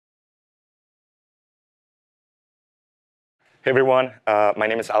Hey everyone, my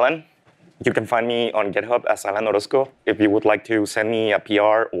name is Alan. You can find me on GitHub as Alan Orozco if you would like to send me a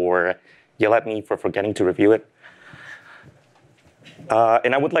PR or yell at me for forgetting to review it.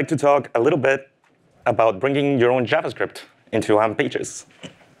 And I would like to talk a little bit about bringing your own JavaScript into AMP pages.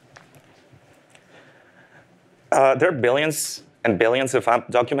 There are billions and billions of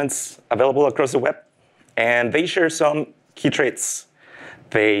AMP documents available across the web, and they share some key traits.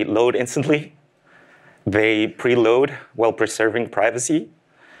 They load instantly. They preload while preserving privacy.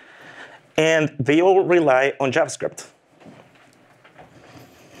 And they all rely on JavaScript.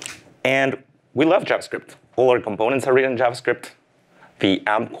 And we love JavaScript. All our components are written in JavaScript. The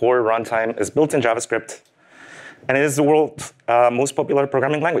AMP core runtime is built in JavaScript. And it is the world's most popular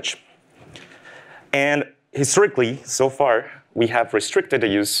programming language. And historically, so far, we have restricted the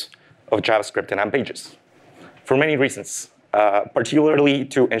use of JavaScript in AMP pages for many reasons. Particularly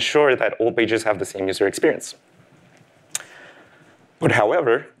to ensure that all pages have the same user experience. But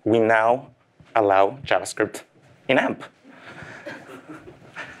however, we now allow JavaScript in AMP.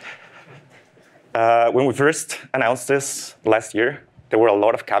 When we first announced this last year, there were a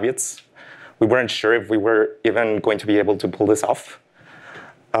lot of caveats. We weren't sure if we were even going to be able to pull this off.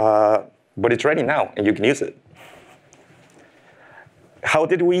 But it's ready now, and you can use it. How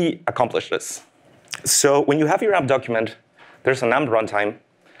did we accomplish this? So when you have your AMP document, there's an AMP runtime,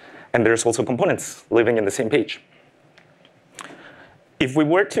 and there's also components living in the same page. If we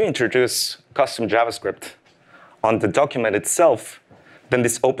were to introduce custom JavaScript on the document itself, then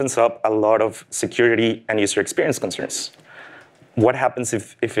this opens up a lot of security and user experience concerns. What happens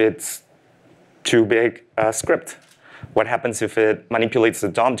if it's too big a script? What happens if it manipulates the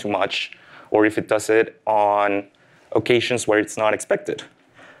DOM too much, or if it does it on occasions where it's not expected?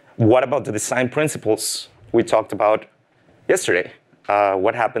 What about the design principles we talked about yesterday?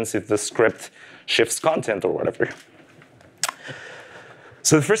 What happens if the script shifts content or whatever?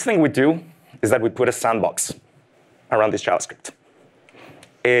 So the first thing we do is that we put a sandbox around this JavaScript.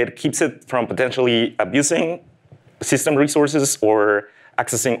 It keeps it from potentially abusing system resources or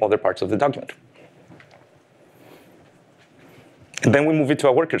accessing other parts of the document. And then we move it to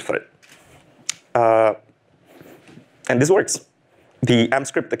a worker thread. And this works. The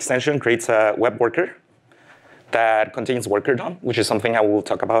ampscript extension creates a web worker that contains worker DOM, which is something I will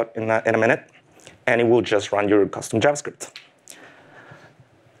talk about in a minute. And it will just run your custom JavaScript.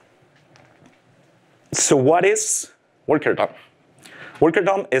 So what is worker DOM? Worker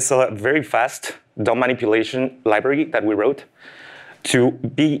DOM is a very fast DOM manipulation library that we wrote to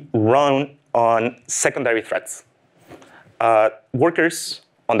be run on secondary threads. Workers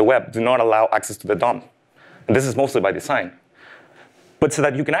on the web do not allow access to the DOM. And this is mostly by design. But so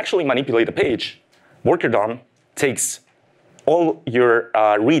that you can actually manipulate the page, worker DOM takes all your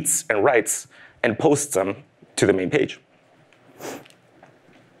reads and writes and posts them to the main page.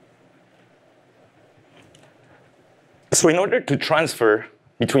 So in order to transfer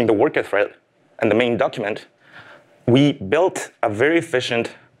between the worker thread and the main document, we built a very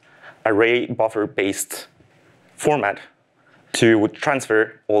efficient array buffer-based format to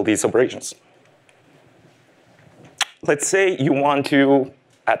transfer all these operations. Let's say you want to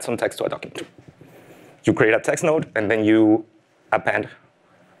add some text to a document. You create a text node, and then you append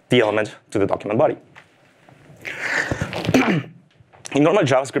the element to the document body. In normal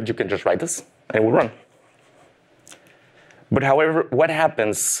JavaScript, you can just write this, and it will run. But however, what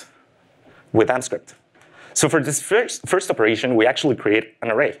happens with ampscript? So for this first operation, we actually create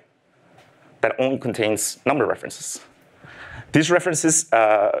an array that only contains number references. These references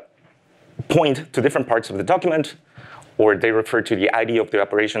point to different parts of the document, or they refer to the ID of the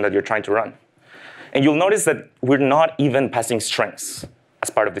operation that you're trying to run. And you'll notice that we're not even passing strings as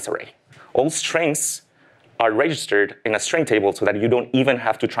part of this array. All strings are registered in a string table so that you don't even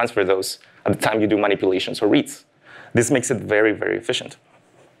have to transfer those at the time you do manipulations or reads. This makes it very, very efficient.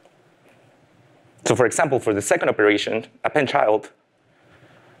 So for example, for the second operation, append child,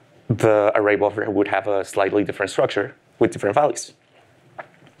 the array buffer would have a slightly different structure with different values.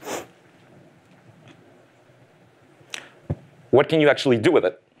 What can you actually do with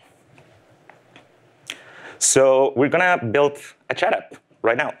it? So we're going to build a chat app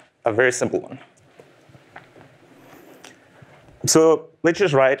right now, a very simple one. So let's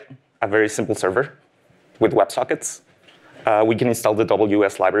just write a very simple server with WebSockets. We can install the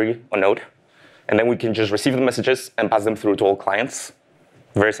WS library on Node. And then we can just receive the messages and pass them through to all clients.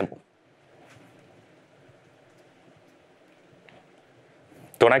 Very simple.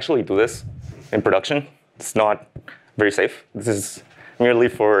 Don't actually do this in production. It's not very safe. This is merely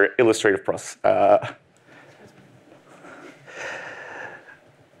for illustrative pros.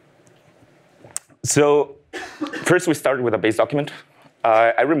 So First, we started with a base document.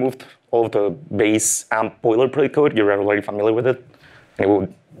 I removed all of the base AMP boilerplate code. You're already familiar with it. And it will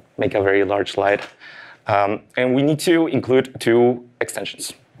make a very large slide. And we need to include two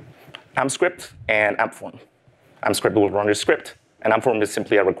extensions, ampscript and ampform. Ampscript will run your script, and ampform is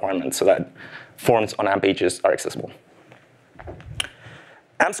simply a requirement so that forms on AMP pages are accessible.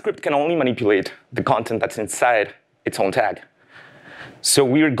 Ampscript can only manipulate the content that's inside its own tag. So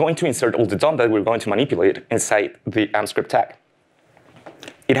we are going to insert all the DOM that we're going to manipulate inside the ampscript tag.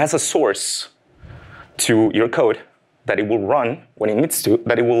 It has a source to your code that it will run when it needs to,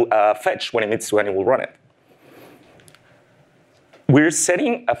 that it will fetch when it needs to, and it will run it. We're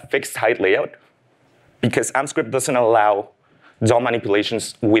setting a fixed height layout because ampscript doesn't allow DOM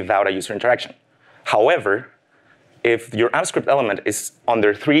manipulations without a user interaction. However, if your ampscript element is under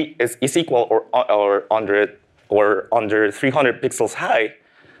is equal or under 300 pixels high,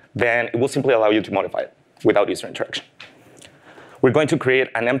 then it will simply allow you to modify it without user interaction. We're going to create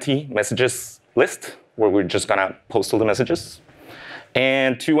an empty messages list where we're just going to post all the messages,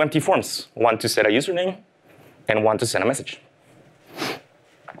 and two empty forms, one to set a username and one to send a message.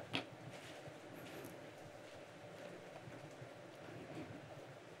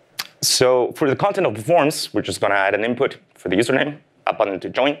 So for the content of the forms, we're just going to add an input for the username, a button to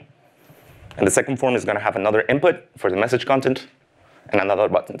join. And the second form is going to have another input for the message content and another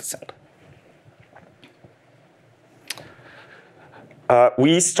button to send.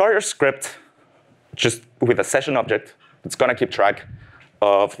 We start our script just with a session object that's going to keep track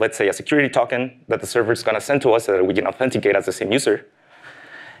of, let's say, a security token that the server is going to send to us so that we can authenticate as the same user,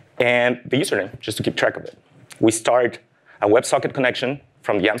 and the username, just to keep track of it. We start a WebSocket connection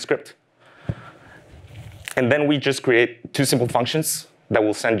from the ampscript. And then we just create two simple functions that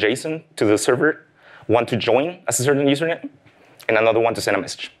will send JSON to the server, one to join as a certain username, and another one to send a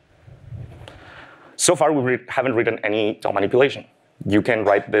message. So far, we haven't written any DOM manipulation. You can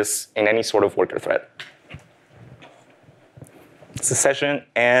write this in any sort of worker thread. It's a session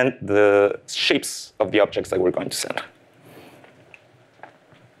and the shapes of the objects that we're going to send.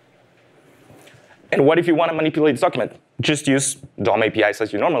 And what if you want to manipulate this document? Just use DOM APIs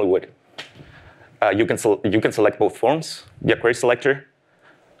as you normally would. You can select both forms via query selector.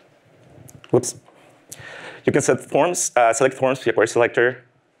 Whoops. You can select forms via query selector.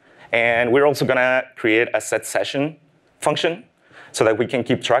 And we're also going to create a set session function so that we can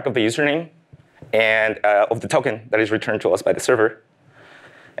keep track of the username and of the token that is returned to us by the server.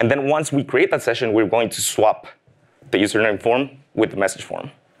 And then once we create that session, we're going to swap the username form with the message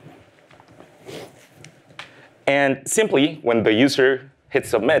form. And simply, when the user hits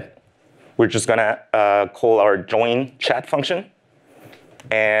submit, we're just going to call our join chat function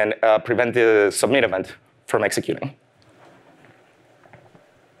and prevent the submit event from executing.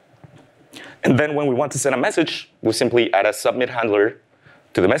 And then when we want to send a message, we simply add a submit handler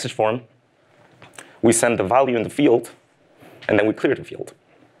to the message form. We send the value in the field, and then we clear the field.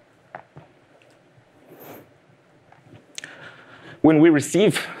 When we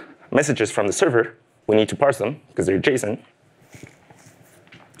receive messages from the server, we need to parse them because they're JSON.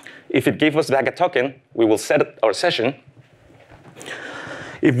 If it gave us back a token, we will set our session.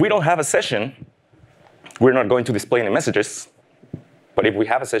 If we don't have a session, we're not going to display any messages. But if we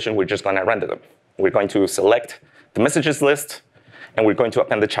have a session, we're just going to render them. We're going to select the messages list, and we're going to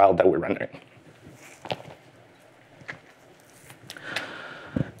append the child that we're rendering.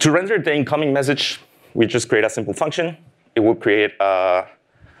 To render the incoming message, we just create a simple function. It will create the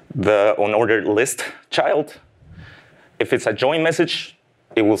unordered list child. If it's a join message,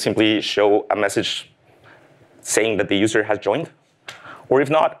 it will simply show a message saying that the user has joined. Or if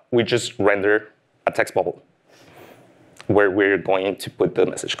not, we just render a text bubble where we're going to put the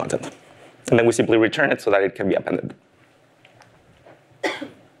message content. And then we simply return it so that it can be appended.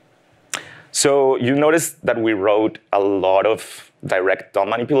 So you notice that we wrote a lot of direct DOM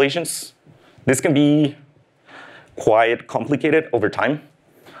manipulations. This can be quite complicated over time.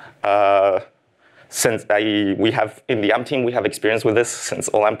 Since we have, in the AMP team, we have experience with this, since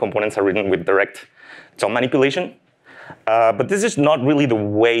all AMP components are written with direct DOM manipulation. But this is not really the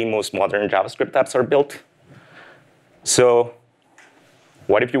way most modern JavaScript apps are built. So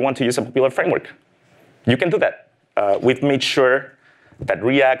what if you want to use a popular framework? You can do that. We've made sure that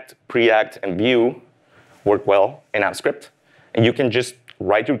React, Preact, and Vue work well in ampscript. And you can just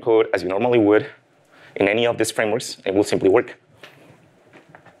write your code as you normally would in any of these frameworks, and it will simply work.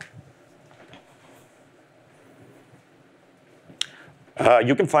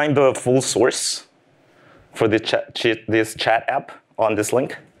 You can find the full source for this chat app on this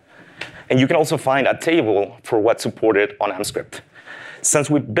link. And you can also find a table for what's supported on ampscript. Since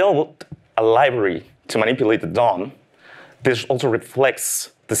we built a library to manipulate the DOM, this also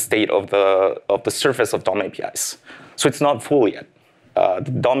reflects the state of the surface of DOM APIs. So it's not full yet.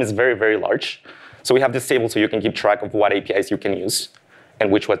 The DOM is very, very large. So we have this table so you can keep track of what APIs you can use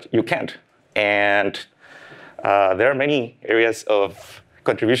and which what you can't. And there are many areas of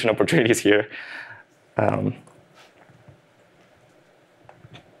contribution opportunities here.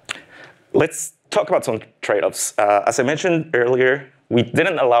 Let's talk about some trade-offs. As I mentioned earlier, we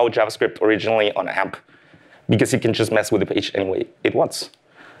didn't allow JavaScript originally on AMP because it can just mess with the page any way it wants.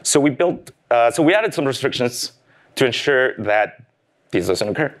 So we added some restrictions to ensure that this doesn't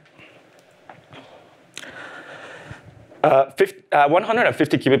occur.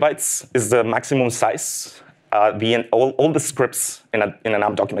 150 kilobytes is the maximum size all the scripts in an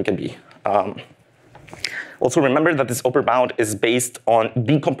AMP document can be. Also remember that this upper bound is based on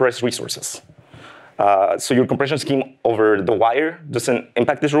decompressed resources. So your compression scheme over the wire doesn't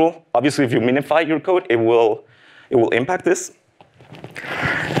impact this rule. Obviously, if you minify your code, it will impact this.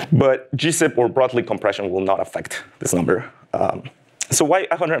 But gzip or broadly compression will not affect this number. So why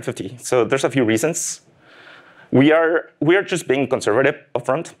 150? So there's a few reasons. We are just being conservative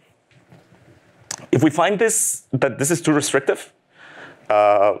upfront. If we find that this is too restrictive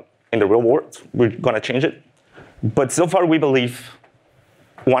in the real world, we're going to change it. But so far, we believe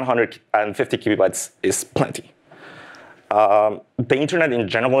 150 kilobytes is plenty. The internet in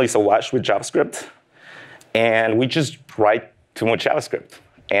general is awash with JavaScript, and we just write too much JavaScript.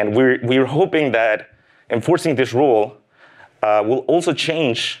 And we're hoping that enforcing this rule will also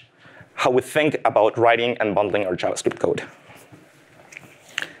change how we think about writing and bundling our JavaScript code.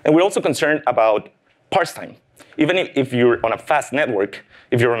 And we're also concerned about parse time. Even if you're on a fast network,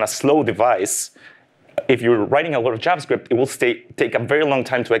 if you're on a slow device, if you're writing a lot of JavaScript, it will take a very long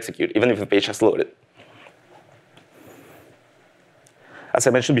time to execute, even if the page has loaded. As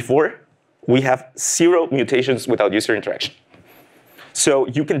I mentioned before, we have 0 mutations without user interaction. So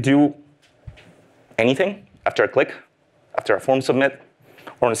you can do anything after a click, after a form submit,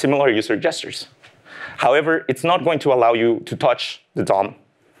 or on similar user gestures. However, it's not going to allow you to touch the DOM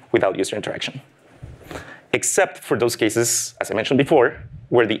without user interaction, except for those cases, as I mentioned before,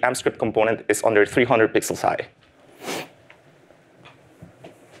 where the ampscript component is under 300 pixels high.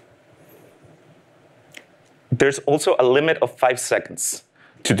 There's also a limit of 5 seconds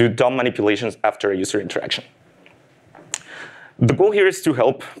to do DOM manipulations after a user interaction. The goal here is to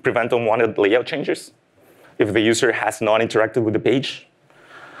help prevent unwanted layout changes. If the user has not interacted with the page,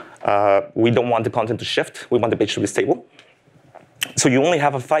 we don't want the content to shift. We want the page to be stable. So you only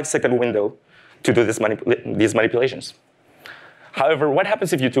have a 5-second window to do these manipulations. However, what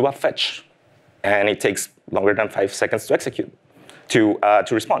happens if you do a fetch and it takes longer than 5 seconds to execute, to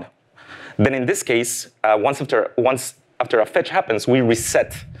respond? Then in this case, once after a fetch happens, we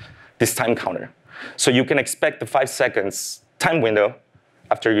reset this time counter. So you can expect the 5 seconds time window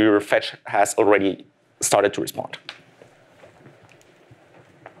after your fetch has already started to respond.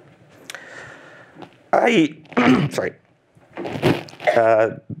 Sorry.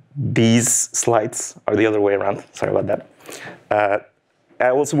 These slides are the other way around. Sorry about that. I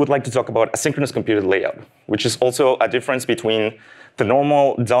also would like to talk about asynchronous computed layout, which is also a difference between the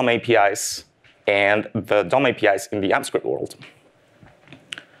normal DOM APIs and the DOM APIs in the ampscript world.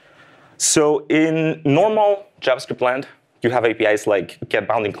 So in normal JavaScript land, you have APIs like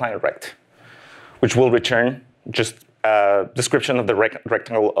getBoundingClientRect, which will return just a description of the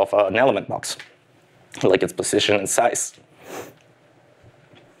rectangle of an element box, like its position and size.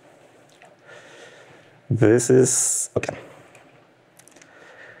 This is OK.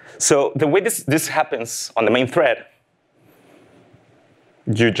 So the way this happens on the main thread,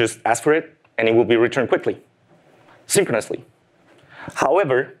 you just ask for it, and it will be returned quickly, synchronously.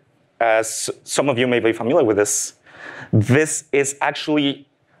 However, as some of you may be familiar with this is actually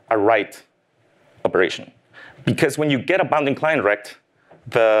a write operation. Because when you get a bounding client rect,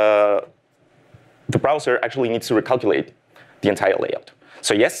 the browser actually needs to recalculate the entire layout.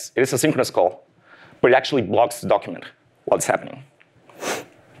 So yes, it is a synchronous call, but it actually blocks the document while it's happening.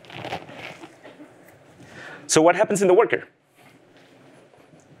 So what happens in the worker?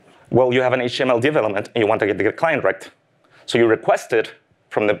 Well, you have an HTML div element, and you want to get the client rect. So you request it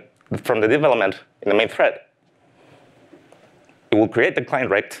from the div element in the main thread. It will create the client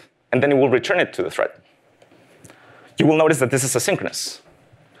rect, and then it will return it to the thread. You will notice that this is asynchronous.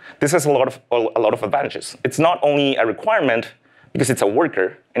 This has a lot of advantages. It's not only a requirement because it's a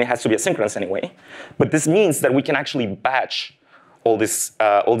worker, and it has to be asynchronous anyway, but this means that we can actually batch all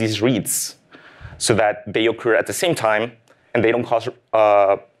these reads so that they occur at the same time, and they don't cause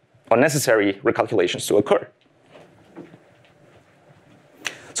unnecessary recalculations to occur.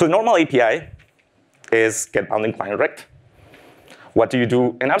 So the normal API is get bounding client rect. What do you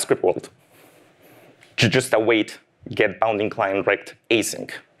do in ampscript world? You just await get bounding client rect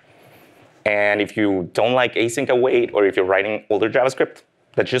async. And if you don't like async await, or if you're writing older JavaScript,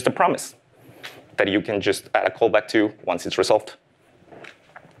 that's just a promise that you can just add a callback to once it's resolved.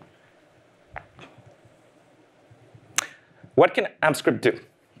 What can ampscript do?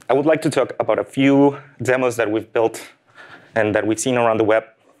 I would like to talk about a few demos that we've built and that we've seen around the web.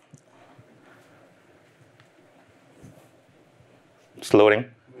 It's loading.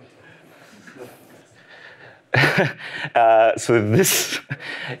 So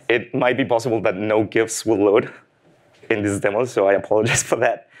it might be possible that no GIFs will load in this demo, so I apologize for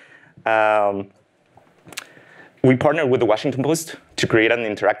that. We partnered with the Washington Post to create an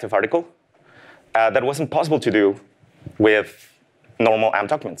interactive article that wasn't possible to do with normal AMP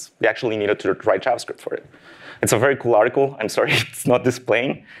documents. They actually needed to write JavaScript for it. It's a very cool article. I'm sorry it's not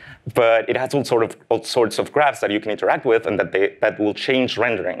displaying, but it has all sorts of graphs that you can interact with and that will change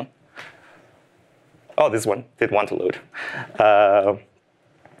rendering. Oh, this one did want to load.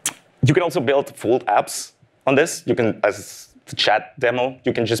 You can also build full apps on this. You can, as the chat demo,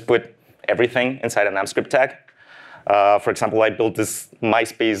 you can just put everything inside an ampscript tag. For example, I built this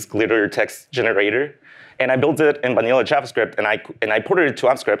MySpace glitter text generator. And I built it in vanilla JavaScript, and I ported it to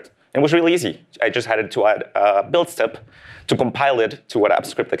ampscript. It was really easy. I just had to add a build step to compile it to what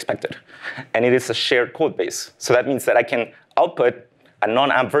ampscript expected. And it is a shared code base. So that means that I can output a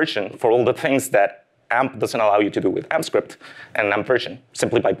non-AMP version for all the things that AMP doesn't allow you to do with ampscript and an AMP version,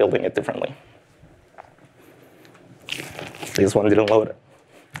 simply by building it differently. This one didn't load.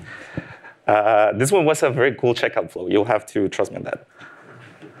 This one was a very cool checkout flow. You'll have to trust me on that.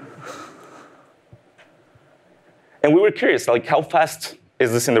 And we were curious, like, how fast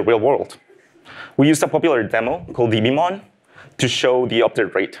is this in the real world? We used a popular demo called dbmon to show the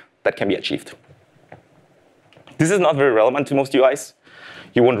update rate that can be achieved. This is not very relevant to most UIs.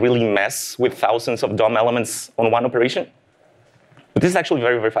 You won't really mess with thousands of DOM elements on one operation. But this is actually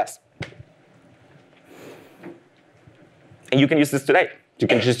very, very fast. And you can use this today. You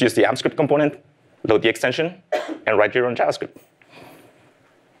can just use the ampscript component, load the extension, and write your own JavaScript.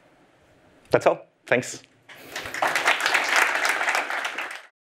 That's all. Thanks.